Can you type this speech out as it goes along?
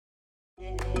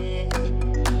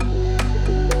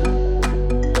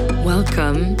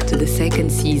Welcome to the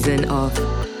second season of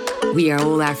We Are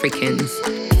All Africans,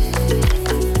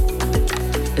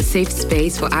 a safe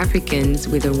space for Africans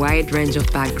with a wide range of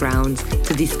backgrounds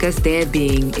to discuss their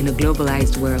being in a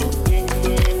globalized world.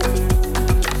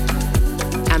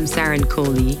 I'm Saren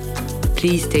Coley.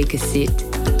 Please take a seat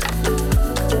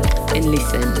and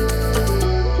listen.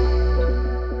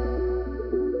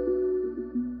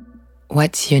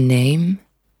 What's your name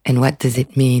and what does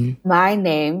it mean? My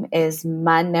name is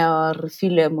Maneo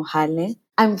Refilwe Mohale.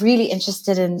 I'm really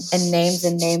interested in names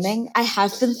and naming. I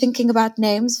have been thinking about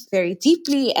names very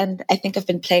deeply, and I think I've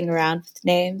been playing around with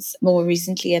names more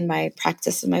recently in my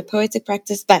practice, in my poetic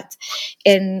practice. But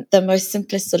in the most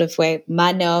simplest sort of way,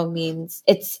 Maneo means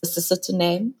it's a Sesotho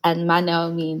name, and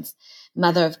Maneo means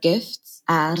mother of gifts.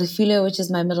 Refilwe, which is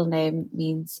my middle name,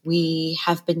 means we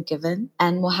have been given.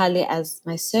 And Mohale, as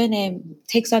my surname,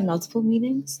 takes on multiple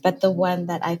meanings. But the one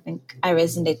that I think I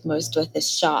resonate most with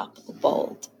is sharp or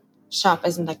bold. Sharp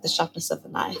as in like the sharpness of a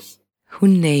knife. Who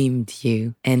named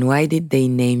you and why did they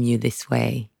name you this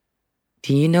way?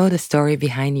 Do you know the story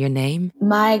behind your name?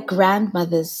 My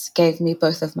grandmothers gave me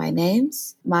both of my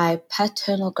names. My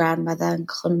paternal grandmother,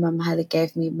 Nkgono Mohale,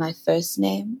 gave me my first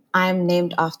name. I'm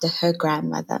named after her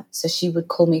grandmother, so she would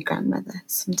call me grandmother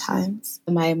sometimes.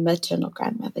 My maternal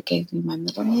grandmother gave me my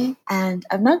middle name, and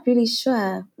I'm not really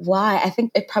sure why. I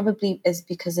think it probably is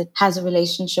because it has a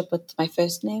relationship with my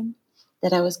first name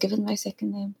that I was given my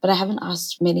second name, but I haven't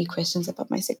asked many questions about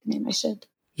my second name. I should.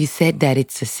 You said that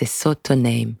it's a Sesotho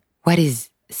name. What is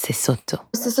Sesotho?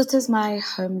 Sesotho is my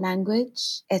home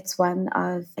language. It's one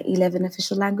of 11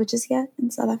 official languages here in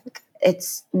South Africa.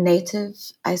 Its native,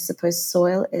 I suppose,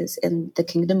 soil is in the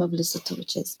Kingdom of Lesotho,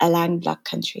 which is a landlocked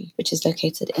country, which is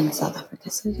located in South Africa.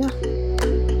 So, yeah.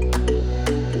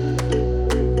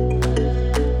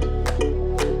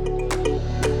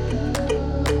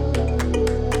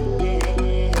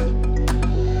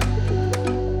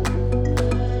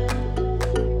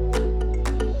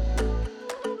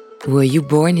 Were you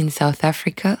born in South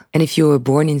Africa? And if you were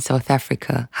born in South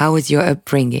Africa, how was your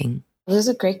upbringing? Those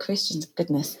are great questions,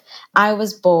 goodness. I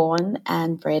was born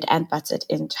and bred and buttered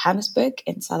in Johannesburg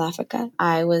in South Africa.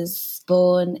 I was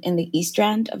born in the East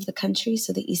Rand of the country,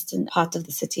 so the eastern part of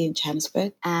the city in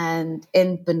Johannesburg, and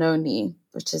in Benoni,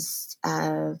 which is,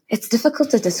 it's difficult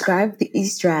to describe the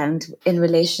East Rand in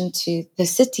relation to the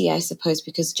city, I suppose,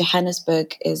 because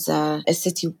Johannesburg is a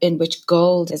city in which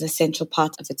gold is a central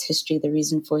part of its history, the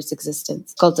reason for its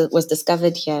existence. Gold was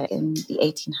discovered here in the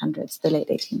 1800s, the late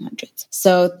 1800s.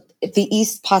 So the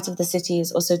east part of the city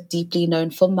is also deeply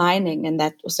known for mining, and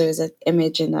that also is an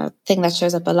image and a thing that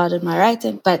shows up a lot in my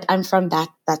writing. But I'm from that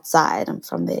side. I'm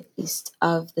from the east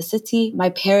of the city. My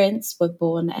parents were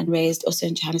born and raised also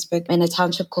in Johannesburg in a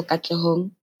township called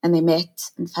Katlehong, and they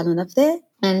met and fell in love there.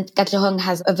 And Katlehong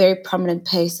has a very prominent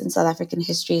place in South African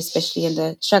history, especially in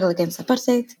the struggle against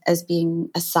apartheid, as being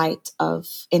a site of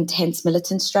intense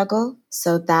militant struggle.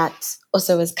 So that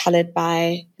also is colored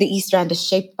by the East Rand, is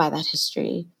shaped by that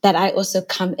history. That I also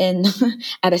come in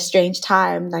at a strange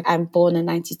time. Like, I'm born in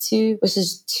 92, which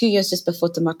is 2 years just before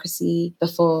democracy,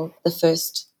 before the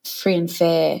first free and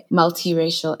fair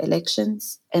multiracial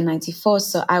elections in 94.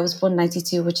 So I was born in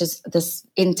 92, which is this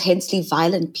intensely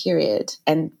violent period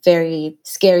and very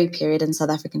scary period in South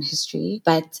African history.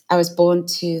 But I was born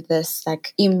to this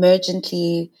like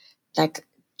emergently, like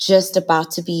just about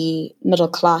to be middle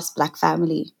class Black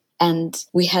family. And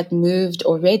we had moved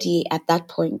already at that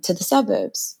point to the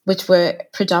suburbs, which were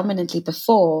predominantly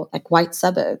before like white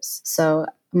suburbs. So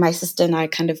my sister and I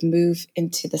kind of move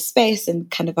into the space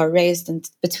and kind of are raised in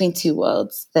between two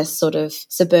worlds. This sort of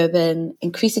suburban,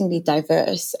 increasingly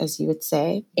diverse, as you would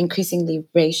say, increasingly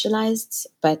racialized,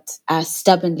 but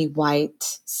stubbornly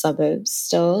white suburbs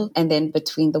still. And then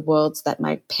between the worlds that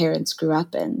my parents grew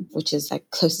up in, which is like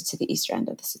closer to the East Rand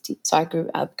of the city. So I grew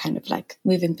up kind of like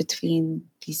moving between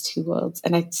these two worlds.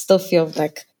 And I still feel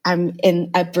like I'm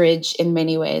in a bridge in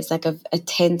many ways, like a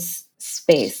tense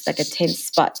space, like a tense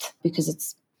spot, because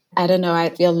it's, I don't know, I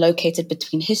feel located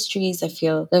between histories. I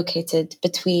feel located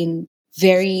between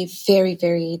very, very,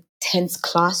 very tense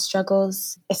class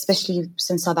struggles, especially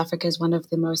since South Africa is one of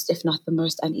the most, if not the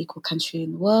most unequal country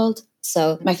in the world.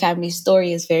 So my family's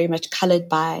story is very much colored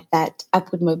by that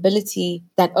upward mobility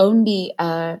that only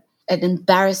an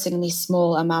embarrassingly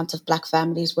small amount of Black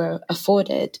families were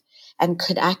afforded and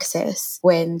could access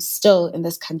when still in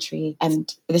this country.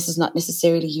 And this is not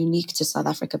necessarily unique to South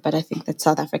Africa, but I think that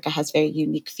South Africa has very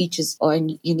unique features or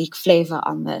a unique flavor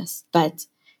on this. But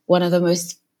one of the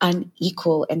most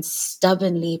unequal and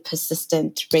stubbornly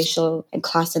persistent racial and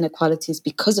class inequalities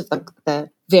because of the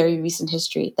very recent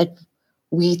history that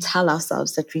we tell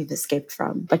ourselves that we've escaped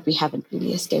from, but we haven't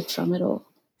really escaped from it all.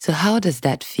 So how does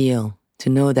that feel, to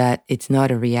know that it's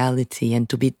not a reality and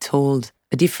to be told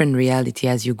a different reality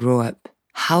as you grow up?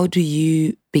 How do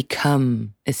you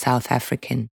become a South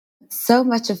African? So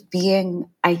much of being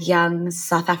a young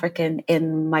South African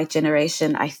in my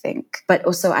generation, I think, but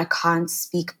also I can't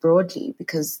speak broadly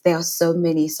because there are so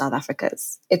many South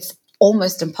Africas. It's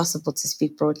almost impossible to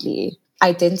speak broadly.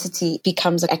 Identity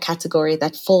becomes a category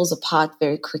that falls apart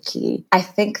very quickly. I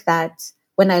think that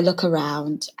when I look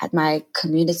around at my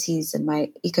communities and my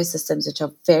ecosystems, which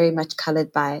are very much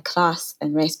colored by class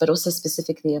and race, but also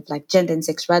specifically of like gender and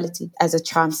sexuality, as a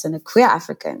trans and a queer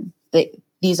African,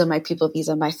 these are my people, these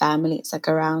are my families, like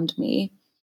around me.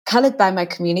 Colored by my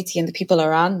community and the people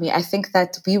around me, I think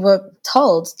that we were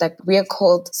told, like, we are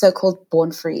called so-called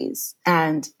born frees.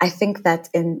 And I think that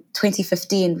in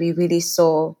 2015, we really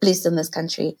saw, at least in this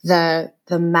country, the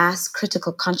mass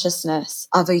critical consciousness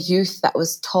of a youth that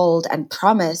was told and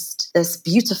promised this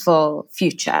beautiful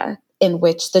future in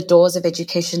which the doors of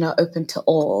education are open to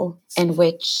all, in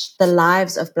which the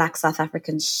lives of Black South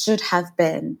Africans should have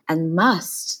been and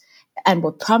must and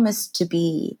were promised to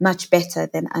be much better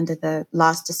than under the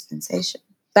last dispensation.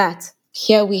 But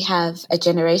here we have a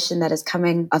generation that is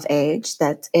coming of age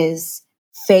that is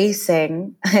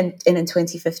facing, and in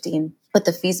 2015, with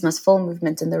the Fees Must Fall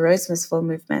movement and the Rhodes Must Fall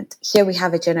movement, here we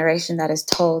have a generation that is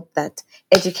told that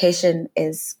education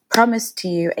is promised to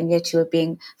you and yet you are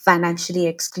being financially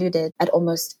excluded at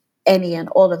almost any and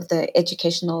all of the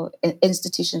educational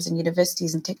institutions and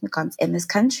universities and technikons in this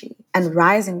country, and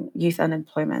rising youth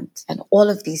unemployment and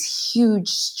all of these huge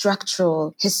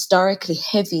structural, historically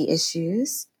heavy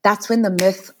issues. That's when the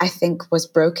myth, I think, was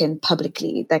broken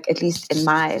publicly, like at least in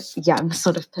my young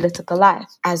sort of political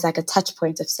life, as like a touch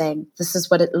point of saying, this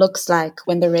is what it looks like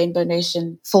when the Rainbow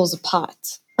Nation falls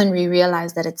apart, and we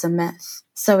realize that it's a myth.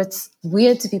 So it's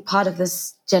weird to be part of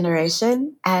this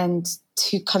generation and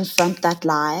to confront that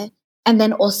lie, and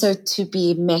then also to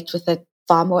be met with a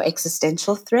far more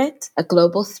existential threat, a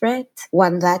global threat,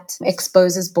 one that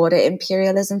exposes border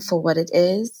imperialism for what it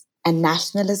is, and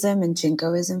nationalism and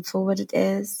jingoism for what it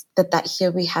is. That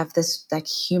here we have this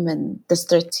this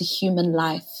threat to human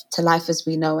life, to life as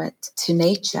we know it, to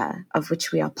nature of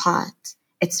which we are part.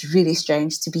 It's really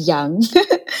strange to be young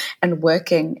and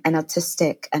working and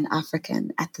autistic and African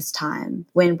at this time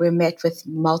when we're met with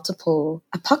multiple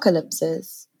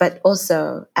apocalypses, but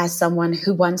also as someone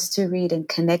who wants to read and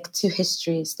connect to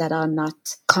histories that are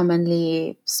not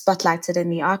commonly spotlighted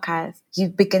in the archive. You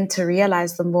begin to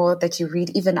realize the more that you read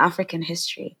even African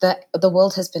history, that the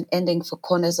world has been ending for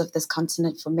corners of this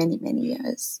continent for many, many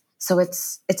years. So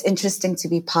it's interesting to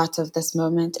be part of this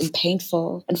moment, and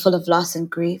painful and full of loss and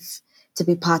grief, to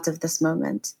be part of this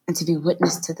moment and to be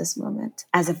witness to this moment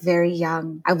as a very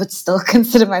young, I would still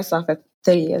consider myself at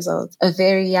 30 years old, a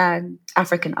very young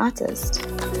African artist.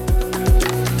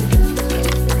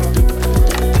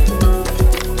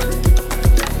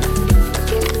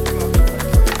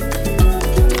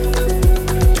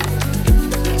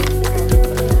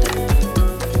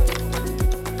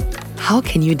 How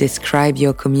can you describe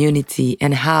your community,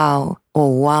 and how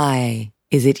or why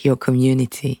is it your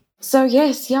community? So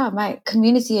my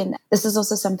community, and this is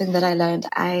also something that I learned.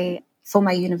 For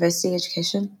my university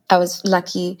education, I was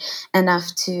lucky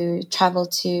enough to travel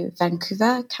to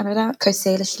Vancouver, Canada, Coast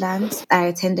Salish lands. I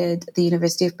attended the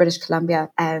University of British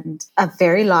Columbia, and a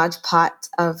very large part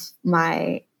of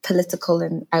my political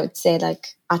and I would say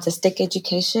like artistic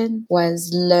education was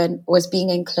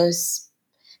being in close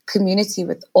community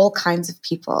with all kinds of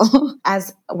people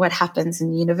as what happens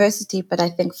in university. But I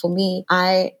think for me,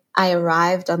 I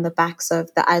arrived on the backs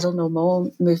of the Idle No More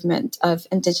movement of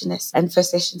Indigenous and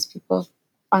First Nations people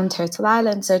on Turtle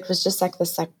Island. So it was just like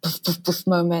this poof, poof, poof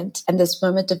moment, and this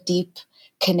moment of deep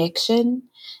connection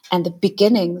and the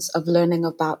beginnings of learning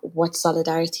about what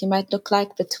solidarity might look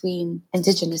like between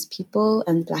Indigenous people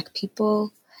and Black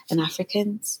people and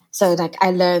Africans. So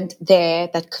I learned there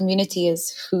that community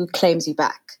is who claims you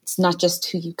back. It's not just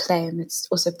who you claim, it's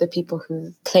also the people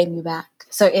who claim you back.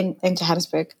 So in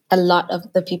Johannesburg, a lot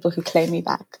of the people who claim me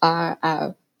back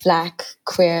are Black,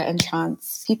 queer, and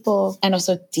trans people, and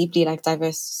also deeply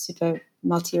diverse, super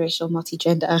multiracial,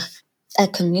 multigender. A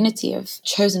community of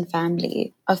chosen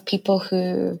family, of people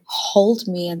who hold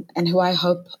me and who I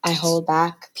hope I hold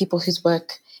back, people whose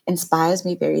work inspires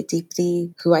me very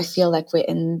deeply, who I feel like we're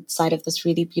inside of this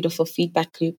really beautiful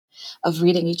feedback loop of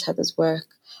reading each other's work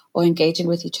or engaging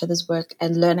with each other's work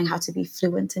and learning how to be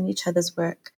fluent in each other's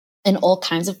work in all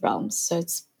kinds of realms. So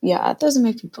those are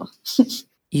my people.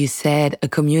 You said a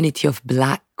community of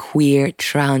Black, queer,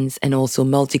 trans, and also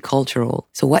multicultural.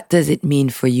 So what does it mean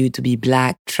for you to be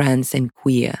Black, trans, and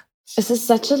queer? This is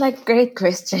such a great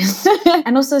question.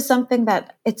 And also something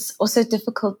that it's also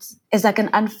difficult is like an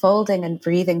unfolding and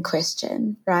breathing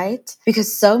question, right?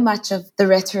 Because so much of the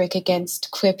rhetoric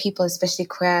against queer people, especially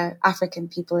queer African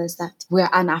people, is that we're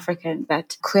un-African,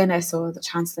 that queerness or the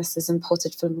transness is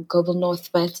imported from the global north.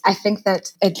 But I think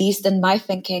that at least in my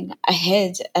thinking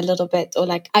ahead a little bit, or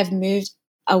I've moved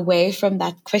away from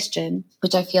that question,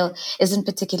 which I feel isn't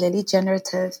particularly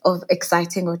generative or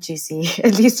exciting or juicy.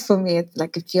 At least for me, it's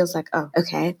it feels like, oh,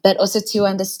 okay. But also to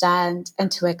understand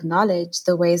and to acknowledge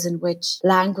the ways in which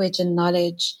language and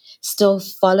knowledge still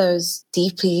follows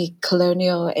deeply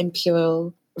colonial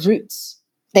imperial roots.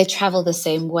 They travel the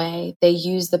same way. They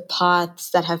use the paths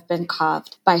that have been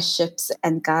carved by ships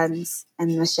and guns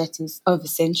and machetes over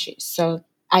centuries. So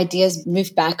ideas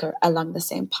move back or along the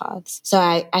same paths. So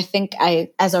I think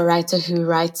as a writer who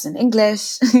writes in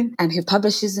English and who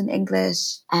publishes in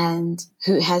English and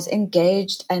who has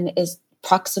engaged and is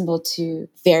proximal to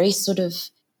very sort of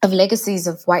legacies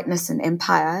of whiteness and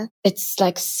empire, it's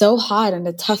so hard and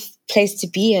a tough place to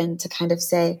be in to kind of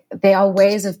say there are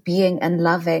ways of being and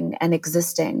loving and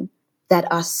existing that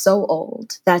are so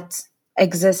old, that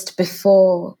exist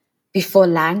before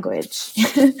language.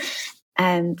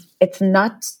 And it's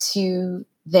not to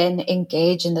then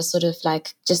engage in the sort of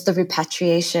just the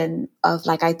repatriation of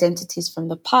identities from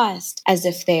the past as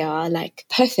if they are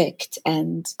perfect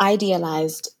and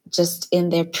idealized just in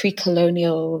their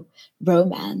pre-colonial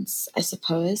romance, I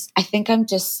suppose. I think I'm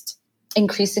just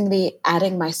increasingly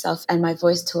adding myself and my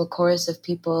voice to a chorus of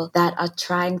people that are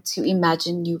trying to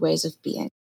imagine new ways of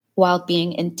being while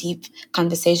being in deep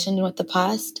conversation with the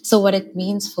past. So what it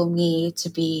means for me to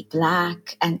be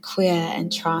Black and queer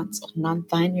and trans or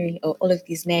non-binary or all of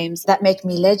these names that make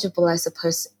me legible, I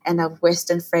suppose, in a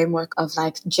Western framework of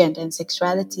gender and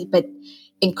sexuality. But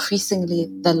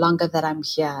increasingly, the longer that I'm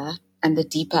here and the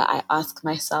deeper I ask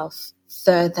myself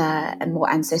further and more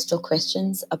ancestral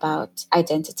questions about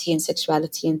identity and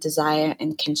sexuality and desire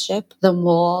and kinship, the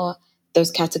more those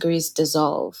categories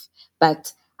dissolve.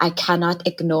 But I cannot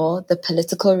ignore the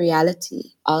political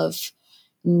reality of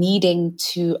needing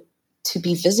to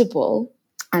be visible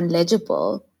and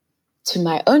legible to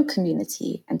my own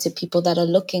community and to people that are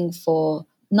looking for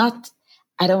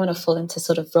I don't want to fall into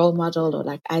sort of role model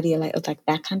or idealize or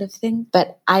that kind of thing.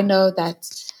 But I know that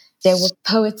there were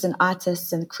poets and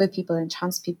artists and queer people and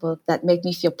trans people that made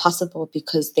me feel possible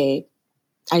because they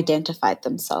identified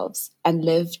themselves and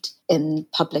lived in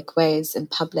public ways and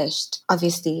published,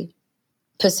 obviously,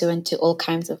 pursuant to all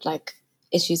kinds of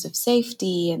issues of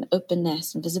safety and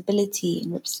openness and visibility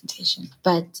and representation.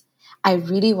 But I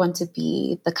really want to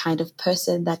be the kind of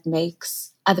person that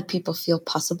makes other people feel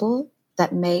possible,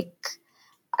 that make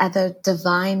other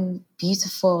divine,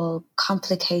 beautiful,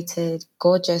 complicated,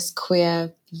 gorgeous,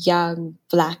 queer, young,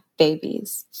 Black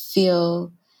babies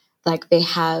feel like they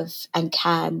have and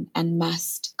can and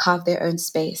must carve their own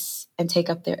space and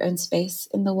take up their own space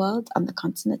in the world, on the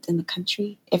continent, in the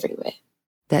country, everywhere.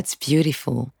 That's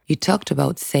beautiful. You talked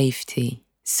about safety.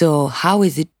 So how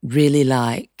is it really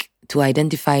like to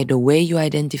identify the way you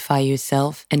identify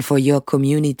yourself and for your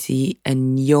community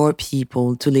and your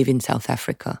people to live in South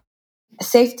Africa?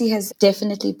 Safety has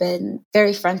definitely been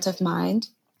very front of mind,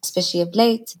 especially of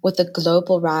late with the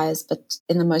global rise, but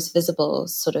in the most visible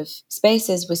sort of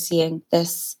spaces, we're seeing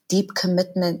this deep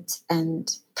commitment and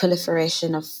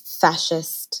proliferation of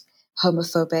fascist,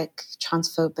 homophobic,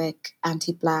 transphobic,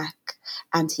 anti-Black,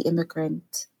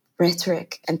 anti-immigrant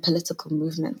rhetoric and political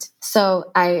movement.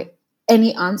 So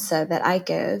any answer that I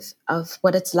give of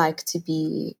what it's like to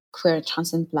be queer,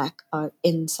 trans, and Black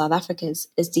in South Africa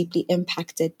is deeply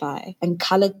impacted by and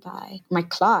colored by my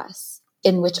class,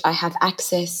 in which I have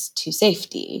access to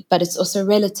safety, but it's also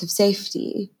relative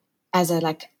safety. As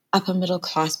a upper middle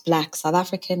class Black South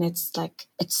African, it's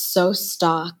so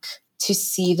stark to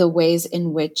see the ways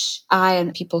in which I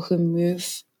and people who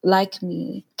move like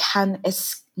me can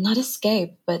not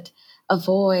escape, but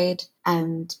avoid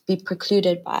and be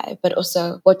precluded by. But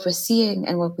also what we're seeing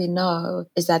and what we know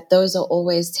is that those are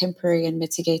always temporary and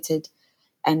mitigated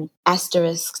and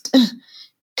asterisked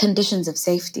conditions of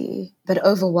safety. But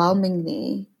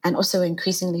overwhelmingly, and also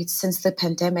increasingly since the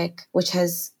pandemic, which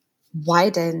has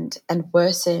widened and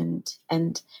worsened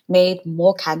and made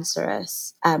more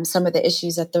cancerous some of the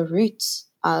issues at the root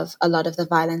of a lot of the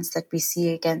violence that we see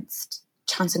against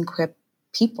trans and queer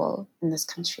people in this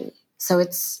country. So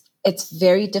it's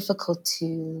very difficult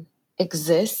to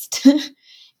exist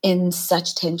in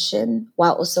such tension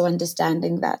while also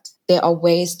understanding that there are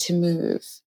ways to move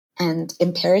and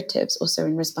imperatives, also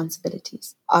in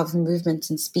responsibilities of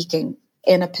movement and speaking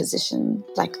in a position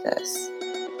like this.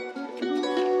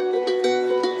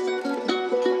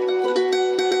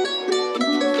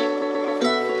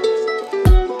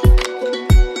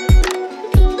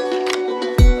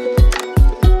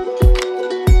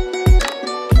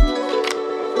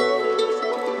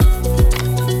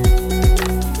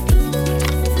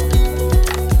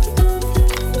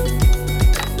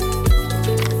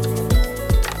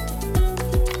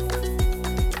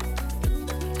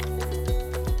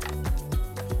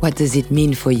 What does it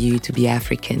mean for you to be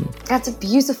African? That's a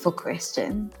beautiful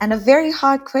question and a very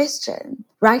hard question.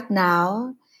 Right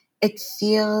now, it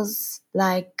feels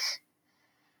like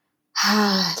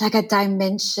a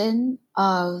dimension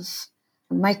of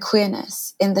my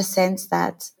queerness, in the sense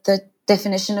that the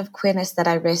definition of queerness that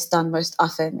I rest on most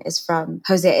often is from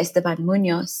Jose Esteban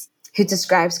Munoz, who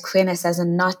describes queerness as a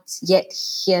not yet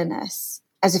here-ness,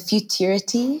 as a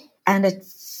futurity, and it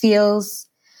feels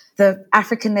the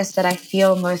Africanness that I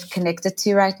feel most connected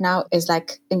to right now is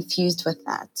like infused with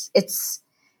that. It's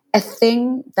a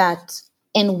thing that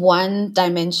in one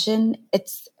dimension,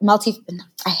 it's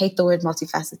I hate the word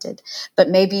multifaceted, but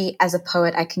maybe as a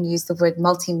poet, I can use the word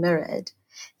multi-mirrored,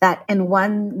 that in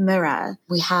one mirror,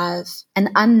 we have an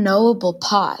unknowable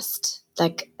past,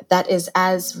 like that is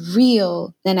as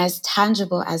real and as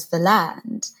tangible as the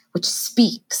land, which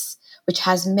speaks, which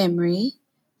has memory,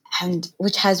 and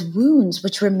which has wounds,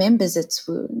 which remembers its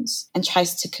wounds and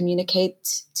tries to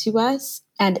communicate to us.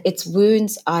 And its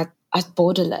wounds are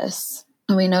borderless.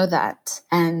 And we know that.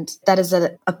 And that is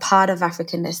a part of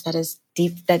Africanness that is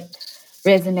deep, that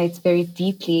resonates very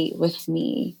deeply with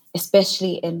me,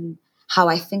 especially in how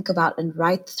I think about and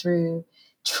write through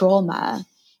trauma,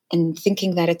 and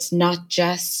thinking that it's not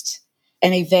just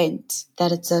an event,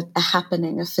 that it's a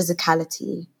happening, a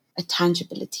physicality, a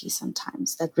tangibility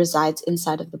sometimes that resides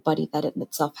inside of the body, that in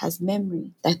itself has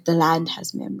memory, that the land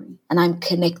has memory. And I'm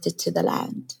connected to the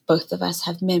land. Both of us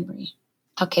have memory,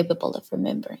 are capable of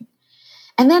remembering.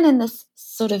 And then in this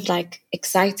sort of like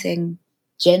exciting,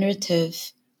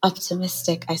 generative,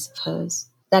 optimistic, I suppose,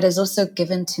 that is also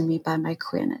given to me by my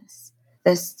queerness,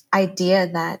 this idea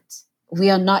that we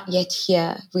are not yet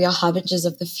here. We are harbingers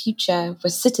of the future. We're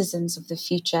citizens of the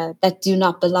future that do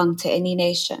not belong to any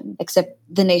nation except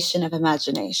the nation of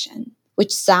imagination,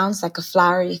 which sounds like a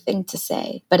flowery thing to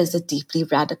say, but is a deeply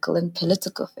radical and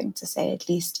political thing to say, at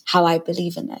least how I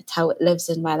believe in it, how it lives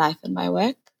in my life and my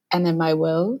work and in my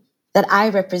will. That I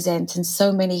represent, and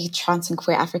so many trans and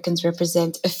queer Africans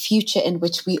represent, a future in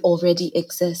which we already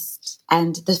exist.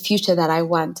 And the future that I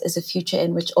want is a future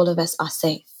in which all of us are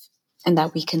safe, and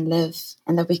that we can live,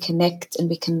 and that we connect, and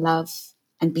we can love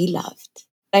and be loved.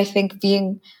 I think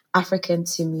being African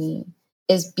to me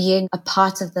is being a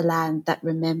part of the land that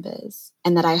remembers,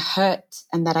 and that I hurt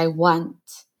and that I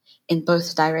want in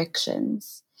both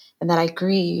directions, and that I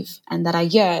grieve and that I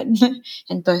yearn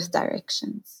in both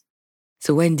directions.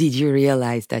 So when did you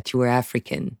realize that you were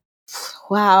African?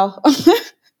 Wow.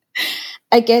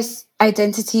 I guess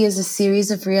identity is a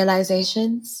series of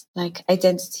realizations. Like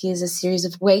identity is a series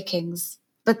of wakings.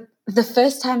 But the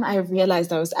first time I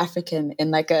realized I was African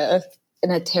in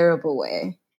a terrible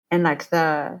way, in like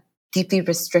the deeply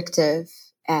restrictive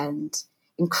and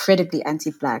incredibly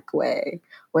anti-Black way,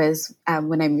 was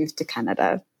when I moved to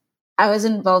Canada. I was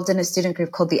involved in a student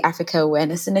group called the Africa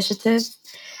Awareness Initiative.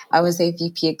 I was a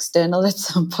VP external at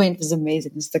some point. It was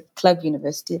amazing. It was the club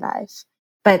university life.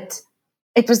 But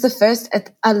it was the first,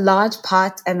 a large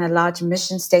part and a large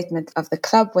mission statement of the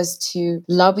club was to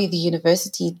lobby the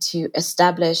university to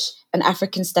establish an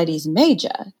African studies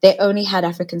major. They only had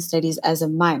African studies as a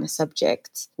minor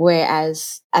subject,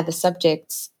 whereas other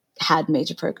subjects had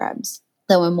major programs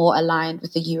that were more aligned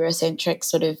with the Eurocentric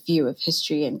sort of view of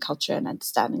history and culture and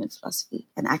understanding and philosophy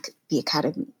and the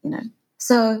academy, you know.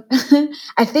 So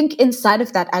I think inside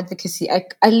of that advocacy,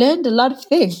 I learned a lot of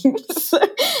things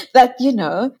that, you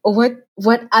know,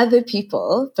 what other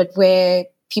people, but where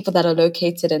people that are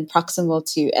located and proximal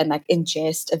to and like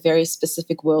ingest a very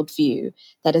specific worldview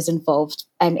that is involved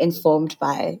and informed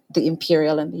by the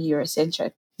imperial and the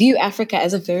Eurocentric, view Africa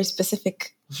as a very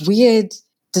specific, weird,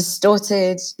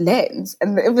 distorted lens.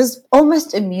 And it was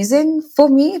almost amusing for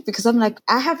me because I'm like,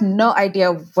 I have no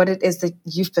idea what it is that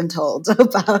you've been told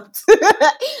about.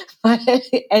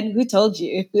 And who told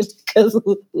you? Because,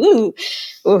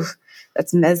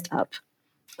 that's messed up.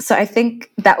 So I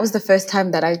think that was the first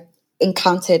time that I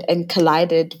encountered and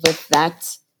collided with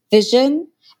that vision.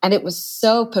 And it was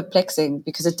so perplexing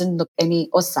because it didn't look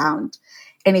or sound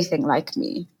anything like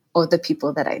me or the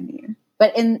people that I knew.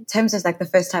 But in terms of like the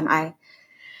first time I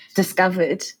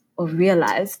discovered or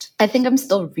realized. I think I'm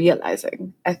still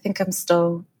realizing. I think I'm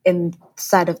still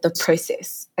inside of the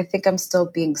process. I think I'm still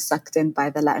being sucked in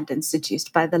by the land and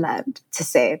seduced by the land to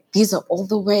say, these are all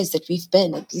the ways that we've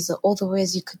been. These are all the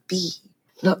ways you could be.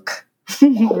 Look,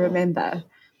 remember.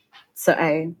 So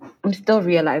I'm still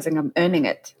realizing I'm earning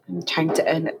it. I'm trying to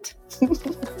earn it.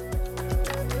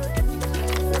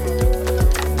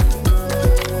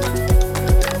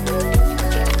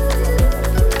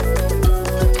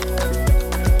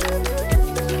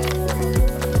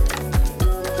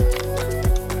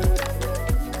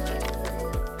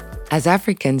 As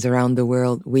Africans around the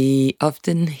world, we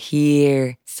often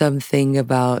hear something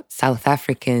about South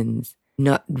Africans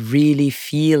not really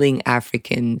feeling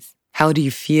Africans. How do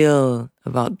you feel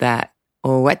about that?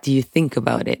 Or what do you think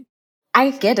about it?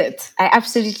 I get it. I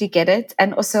absolutely get it.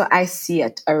 And also I see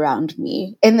it around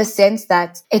me in the sense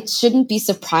that it shouldn't be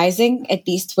surprising, at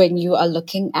least when you are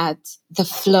looking at the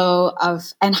flow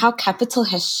of and how capital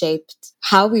has shaped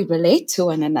how we relate to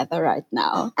one another right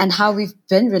now and how we've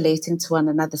been relating to one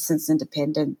another since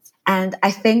independence. And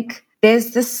I think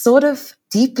there's this sort of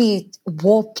deeply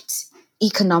warped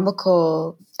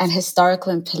economical and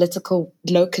historical and political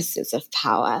locuses of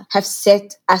power have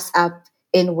set us up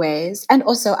in ways, and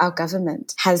also our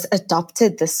government has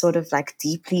adopted this sort of like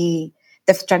deeply,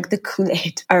 they've drunk the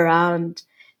Kool-Aid around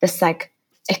this like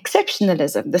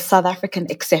exceptionalism, the South African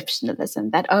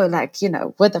exceptionalism that, oh, like, you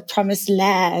know, we're the promised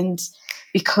land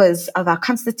because of our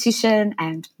constitution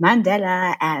and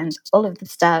Mandela and all of the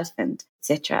stuff and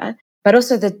etc. But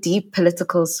also the deep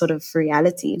political sort of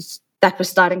reality that we're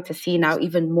starting to see now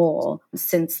even more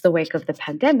since the wake of the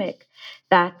pandemic,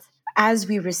 that as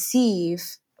we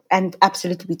receive, and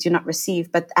absolutely we do not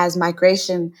receive, but as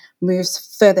migration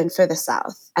moves further and further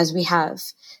south, as we have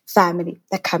family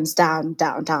that comes down,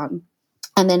 down, down,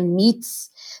 and then meets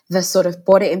the sort of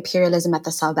border imperialism at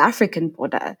the South African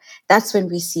border, that's when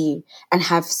we see and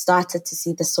have started to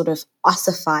see the sort of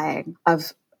ossifying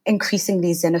of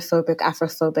increasingly xenophobic,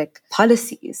 Afrophobic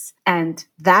policies. And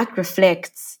that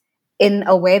reflects in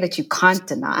a way that you can't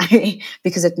deny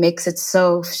because it makes it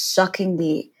so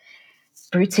shockingly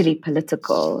brutally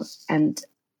political and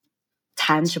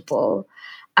tangible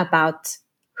about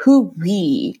who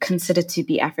we consider to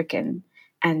be African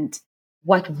and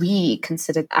what we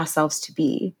consider ourselves to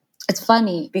be. It's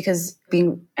funny because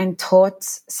being and taught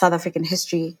South African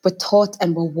history, we're taught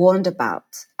and we're warned about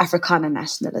Afrikaner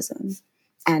nationalism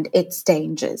and its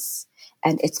dangers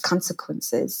and its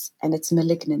consequences and its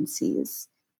malignancies.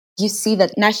 You see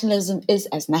that nationalism is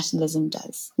as nationalism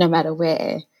does, no matter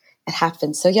where it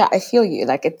happens. So yeah, I feel you.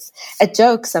 Like it's a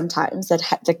joke sometimes that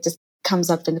like just comes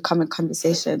up in a common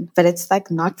conversation, but it's like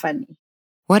not funny.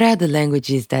 What are the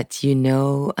languages that you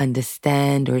know,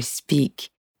 understand, or speak?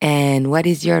 And what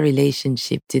is your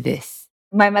relationship to this?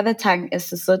 My mother tongue is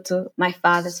Sesotho. My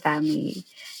father's family,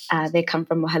 they come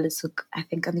from Mohale's-Hoek, I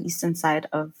think on the eastern side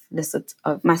of Lesotho,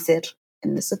 of Maseru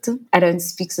in Lesotho. I don't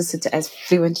speak Sesotho as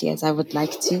fluently as I would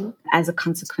like to, as a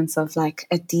consequence of like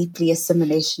a deeply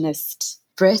assimilationist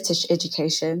British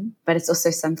education, but it's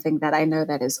also something that I know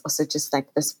that is also just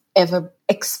like this ever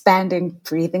expanding,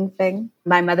 breathing thing.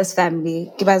 My mother's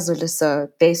family, KwaZulu, so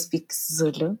they speak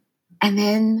Zulu. And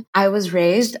then I was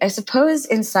raised, I suppose,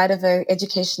 inside of an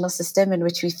educational system in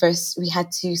which we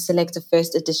had to select a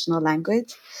first additional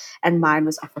language, and mine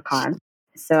was Afrikaans.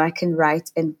 So I can write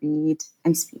and read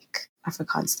and speak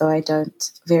Afrikaans, though I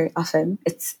don't very often.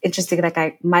 It's interesting,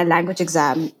 like my language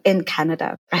exam in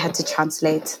Canada, I had to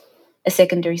translate a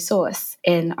secondary source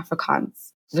in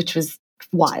Afrikaans, which was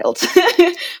wild,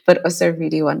 but also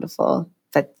really wonderful.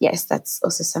 But yes, that's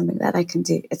also something that I can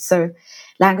do. It's so,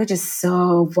 language is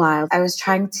so wild. I was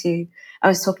talking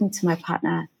to my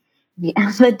partner the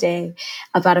other day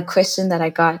about a question that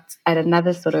I got at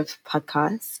another sort of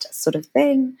podcast sort of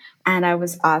thing. And I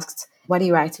was asked, what do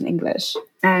you write in English?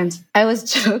 And I was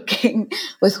joking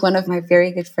with one of my very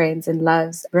good friends and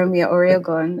loves, Romeo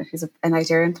Oregon, who's a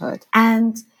Nigerian poet.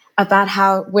 And about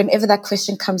how whenever that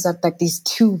question comes up, like these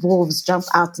two wolves jump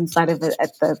out inside of it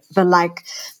at the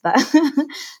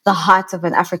the heart of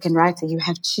an African writer. You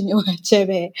have Chinua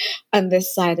Achebe on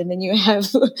this side, and then you have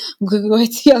Ngugi wa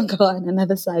Thiong'o on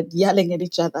another side, yelling at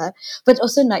each other, but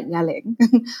also not yelling,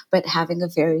 but having a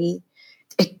very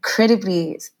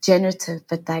incredibly generative,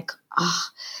 but like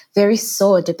very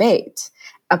sore debate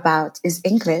about is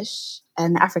English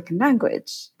an African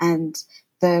language, and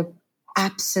the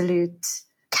absolute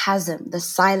chasm, the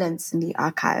silence in the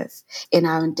archive in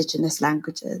our indigenous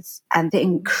languages, and the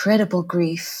incredible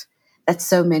grief that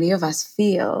so many of us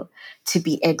feel, to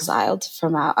be exiled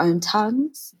from our own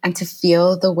tongues and to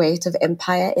feel the weight of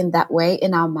empire in that way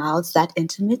in our mouths that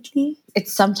intimately.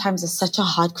 It's sometimes such a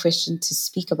hard question to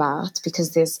speak about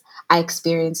because I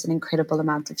experience an incredible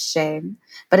amount of shame,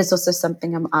 but it's also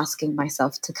something I'm asking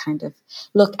myself to kind of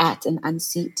look at and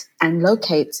unseat and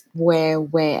locate where,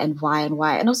 and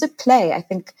why, and also play. I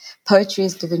think poetry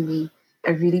has given me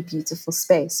a really beautiful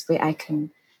space where I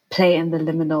can play in the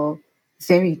liminal,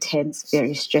 very tense,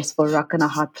 very stressful rock and a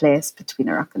hard place between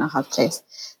a rock and a hard place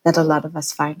that a lot of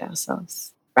us find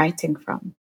ourselves writing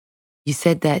from. You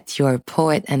said that you're a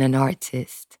poet and an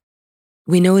artist.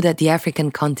 We know that the African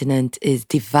continent is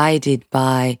divided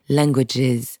by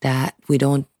languages that we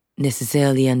don't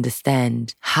necessarily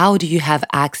understand. How do you have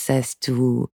access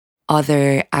to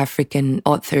other African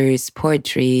authors'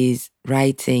 poetries,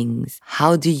 writings?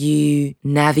 How do you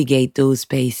navigate those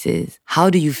spaces? How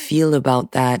do you feel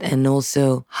about that? And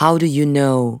also, how do you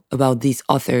know about these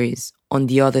authors on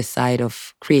the other side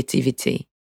of creativity?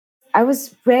 I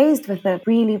was raised with a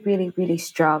really, really, really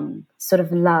strong sort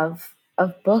of love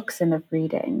of books and of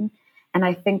reading. And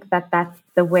I think that that's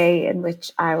the way in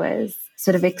which I was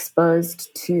sort of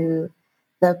exposed to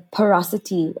the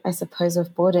porosity, I suppose,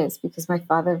 of borders, because my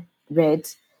father read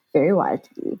very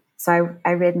widely. So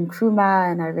I read Nkrumah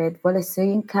and I read Wole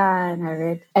Soyinka and I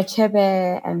read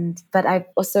Achebe, but I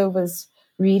also was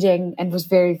reading and was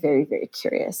very, very, very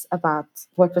curious about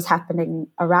what was happening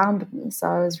around me. So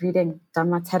I was reading Don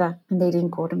Matera, Nadine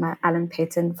Gordimer, Alan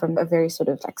Paton from a very sort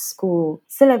of like school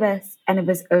syllabus. And it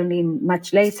was only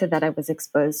much later that I was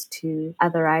exposed to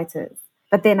other writers.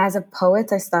 But then as a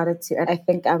poet, and I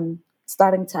think I'm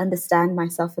starting to understand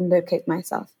myself and locate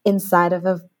myself inside of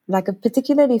a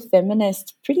particularly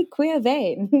feminist, pretty queer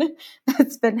vein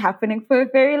that's been happening for a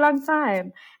very long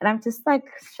time. And I'm just like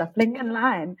shuffling in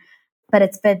line. But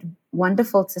it's been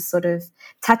wonderful to sort of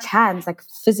touch hands, like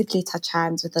physically touch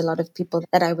hands with a lot of people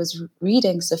that I was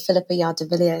reading. So Philippa Yard de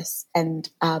Villiers and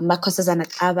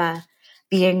Makosazana Kaba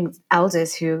being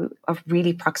elders who are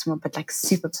really proximal, but like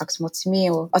super proximal to me,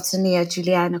 or Otonia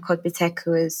Juliana Kodbitek,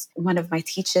 who is one of my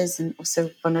teachers and also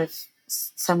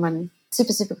someone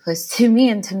super, super close to me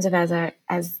in terms of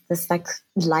as this like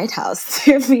lighthouse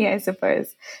to me, I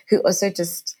suppose, who also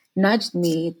just nudged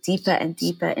me deeper and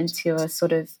deeper into a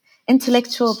sort of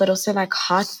intellectual, but also like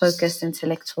heart-focused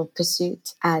intellectual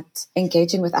pursuit at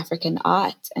engaging with African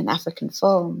art and African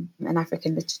film and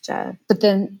African literature. But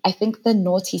then I think the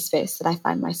naughty space that I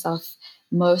find myself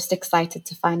most excited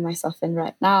to find myself in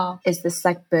right now is this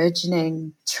like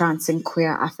burgeoning trans and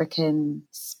queer African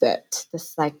spirit,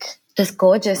 this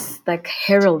gorgeous like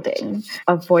heralding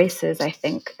of voices, I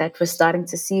think, that we're starting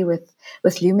to see with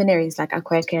luminaries like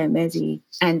Akweke Emezi,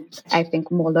 and I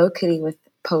think more locally with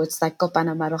poets like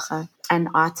Kopana Marocha and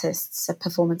artists,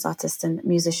 performance artists and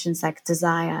musicians like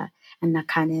Desire and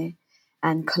Nakane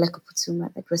and Koleko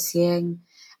Putuma, that we're seeing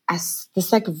as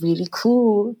this like really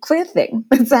cool queer thing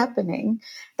that's happening,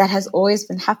 that has always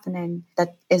been happening,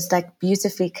 that is like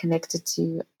beautifully connected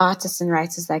to artists and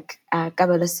writers like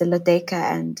Kabalo Silodeka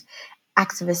and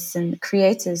activists and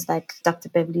creators like Dr.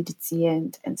 Beverly Ditsi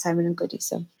and Simon Ngudi.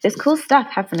 So there's cool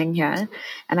stuff happening here.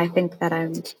 And I think that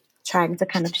I'm trying to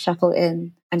kind of shuffle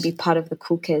in and be part of the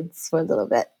cool kids for a little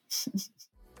bit.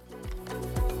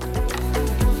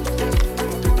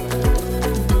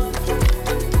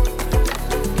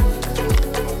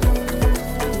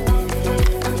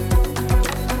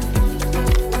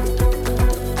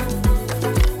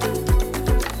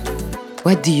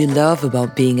 What do you love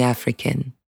about being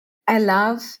African? I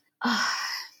love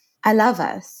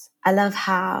us. I love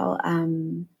how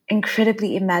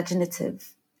incredibly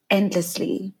imaginative,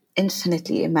 endlessly,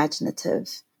 infinitely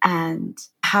imaginative, and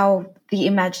how the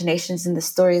imaginations and the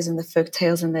stories and the folk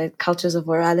tales and the cultures of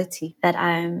orality that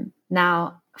I'm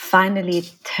now finally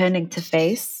turning to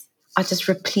face are just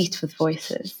replete with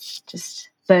voices, just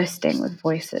bursting with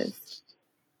voices.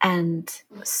 And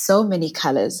so many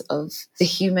colors of the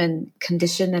human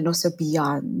condition and also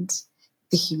beyond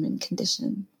the human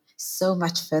condition, so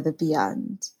much further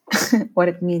beyond what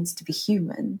it means to be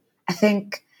human. I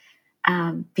think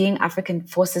being African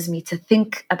forces me to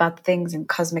think about things in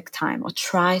cosmic time, or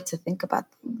try to think about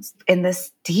things in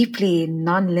this deeply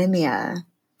non-linear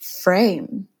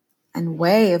frame and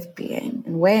way of being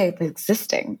and way of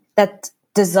existing that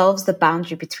dissolves the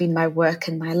boundary between my work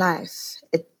and my life.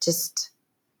 It just...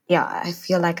 I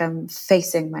feel like I'm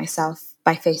facing myself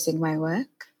by facing my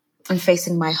work. I'm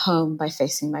facing my home by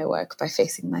facing my work, by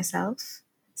facing myself.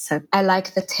 So I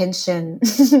like the tension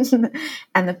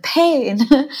and the pain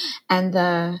and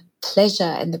the pleasure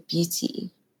and the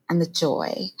beauty and the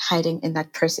joy hiding in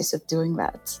that process of doing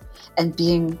that, and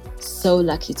being so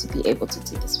lucky to be able to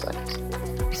do this work.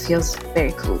 It feels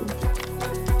very cool.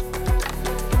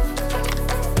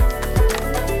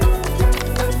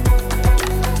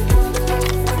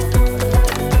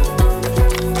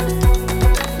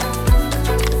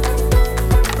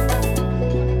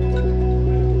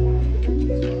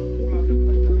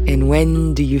 And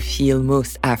when do you feel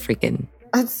most African?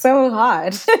 It's so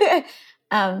hard.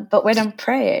 But when I'm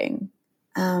praying,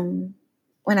 when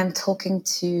I'm talking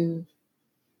to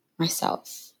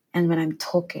myself, and when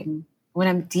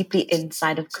I'm deeply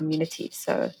inside of community.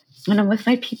 So when I'm with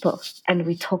my people and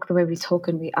we talk the way we talk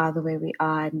and we are the way we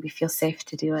are and we feel safe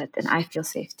to do it and I feel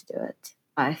safe to do it,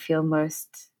 I feel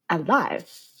most alive.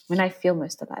 When I feel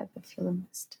most alive, I feel the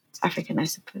most African, I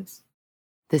suppose.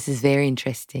 This is very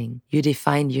interesting. You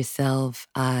defined yourself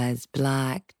as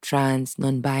Black, trans,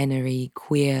 non-binary,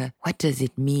 queer. What does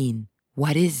it mean?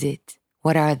 What is it?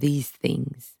 What are these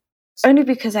things? Only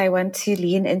because I want to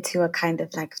lean into a kind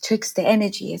of like trickster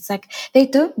energy. It's like they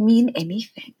don't mean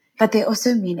anything, but they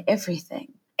also mean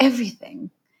everything.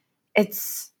 Everything.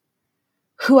 It's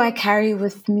who I carry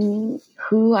with me,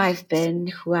 who I've been,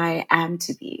 who I am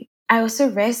to be. I also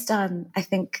rest on, I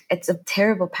think it's a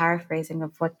terrible paraphrasing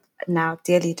of what now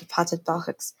dearly departed Bell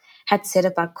Hooks had said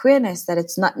about queerness, that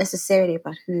it's not necessarily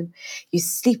about who you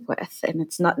sleep with, and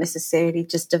it's not necessarily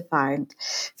just defined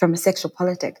from a sexual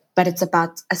politic, but it's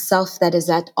about a self that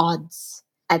is at odds,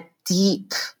 at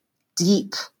deep,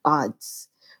 deep odds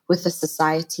with the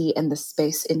society and the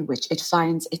space in which it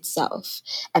finds itself,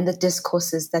 and the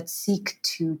discourses that seek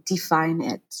to define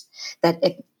it, that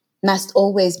it must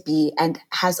always be and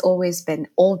has always been,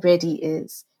 already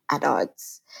is at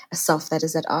odds, a self that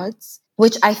is at odds,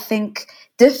 which I think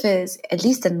differs, at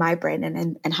least in my brain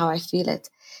and how I feel it,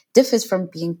 differs from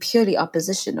being purely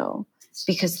oppositional,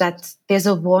 because that there's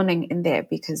a warning in there,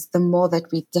 because the more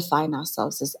that we define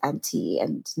ourselves as anti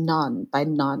and non, by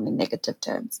non in negative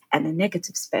terms and in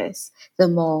negative space, the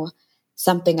more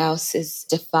something else is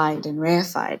defined and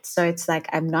reified. So it's like,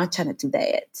 I'm not trying to deny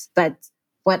it, but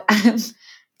what I'm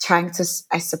trying to,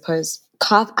 I suppose,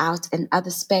 carve out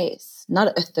another space,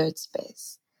 not a third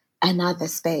space, another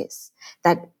space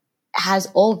that has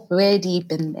already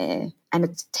been there, and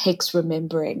it takes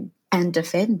remembering and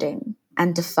defending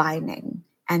and defining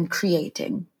and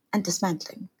creating and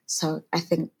dismantling. So I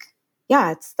think,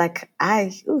 yeah, it's like,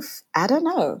 I don't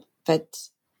know, but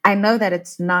I know that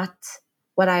it's not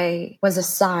what I was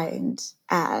assigned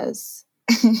as,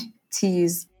 to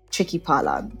use tricky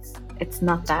parlance. It's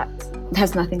not that. It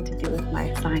has nothing to do with my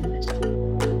assignment.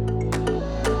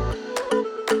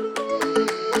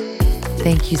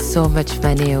 Thank you so much,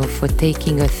 Maneo, for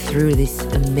taking us through this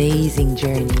amazing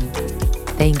journey.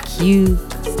 Thank you,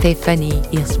 Stephanie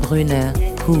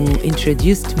Hirschbrunner, who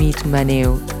introduced me to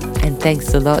Maneo. And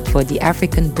thanks a lot for the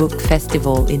African Book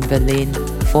Festival in Berlin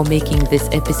for making this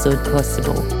episode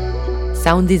possible.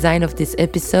 Sound design of this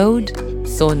episode,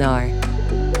 Sonar.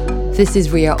 This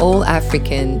is We Are All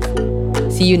African.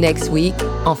 See you next week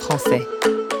en français.